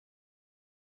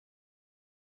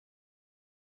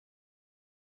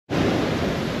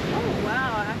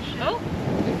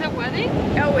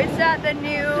Oh, is that the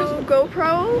new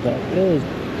GoPro? That is.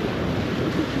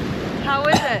 How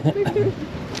is it?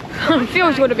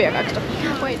 Feels good to be a gangster.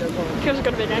 Wait, Feels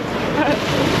good to be a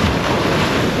gangster.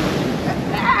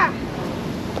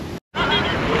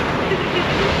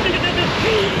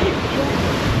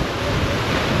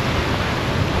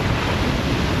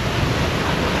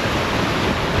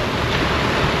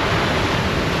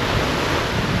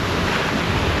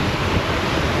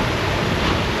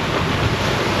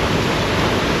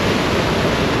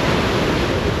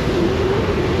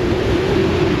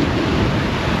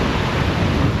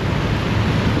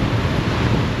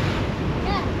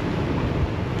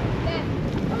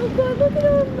 oh god, look at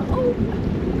him! Oh,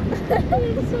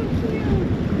 he's so cute.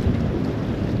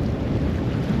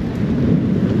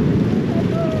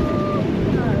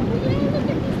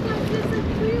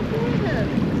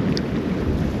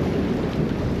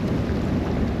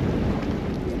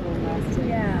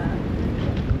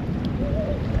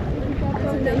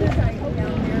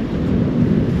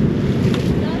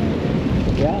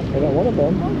 Yeah, I got one of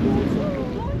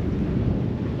them.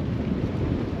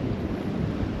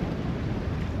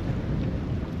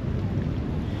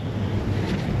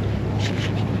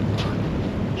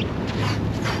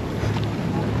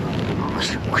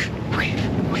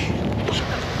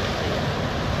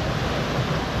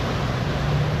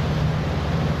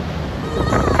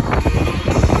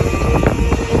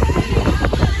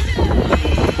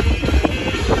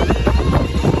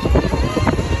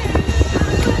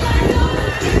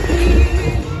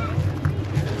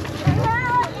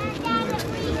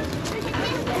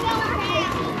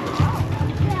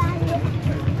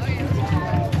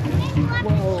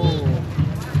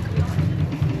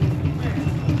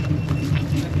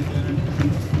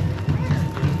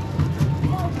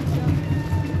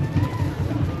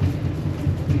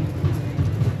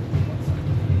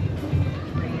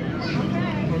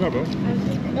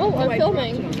 Oh, I'm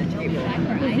filming. Is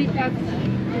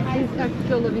Zeke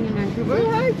still living in Vancouver?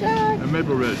 Oh, hi, Jack. And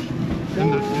Maple Ridge,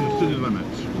 in the city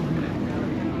limits.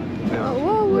 Yeah.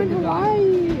 Oh, we're in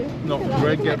Hawaii. No,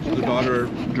 Greg gets the daughter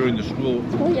during the school.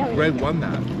 Oh, yeah. Greg won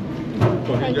that.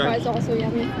 So he French fries got also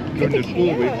yummy. during the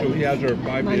school week, so he has her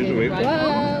 5 days a week.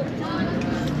 Well,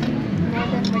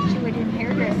 That's what you would in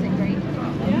hairdressing, right?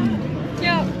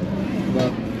 yeah.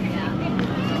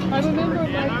 I remember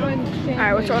my friend saying.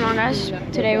 Alright, what's going on, guys?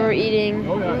 Today we're eating.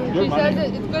 Oh yeah, She good says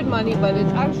money. it's good money, but it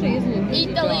actually isn't an easy Eat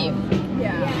the job. leaf.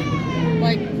 Yeah.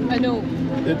 Like, I know.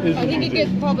 It is I think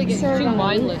it probably gets too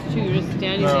mindless too. You're just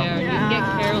standing No. there. You get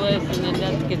careless, and then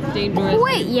that gets dangerous.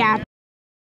 Wait, yeah.